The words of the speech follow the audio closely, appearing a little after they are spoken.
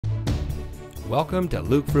Welcome to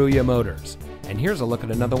Luke Fruia Motors, and here's a look at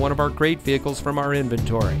another one of our great vehicles from our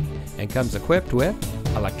inventory, and comes equipped with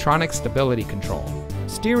electronic stability control,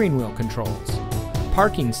 steering wheel controls,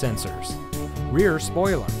 parking sensors, rear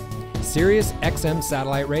spoiler, Sirius XM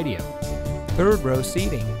satellite radio, third row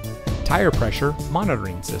seating, tire pressure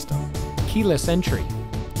monitoring system, keyless entry,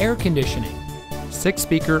 air conditioning,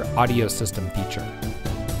 6-speaker audio system feature.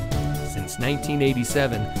 Since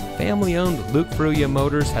 1987, family-owned Luke Fruia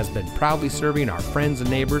Motors has been proudly serving our friends and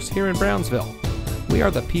neighbors here in Brownsville. We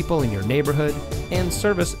are the people in your neighborhood, and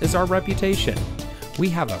service is our reputation. We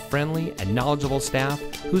have a friendly and knowledgeable staff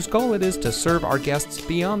whose goal it is to serve our guests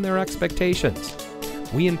beyond their expectations.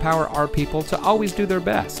 We empower our people to always do their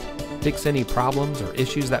best, fix any problems or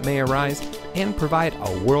issues that may arise, and provide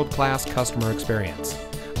a world-class customer experience.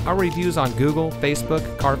 Our reviews on Google,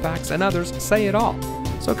 Facebook, Carfax, and others say it all.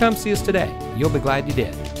 So come see us today. You'll be glad you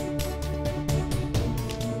did.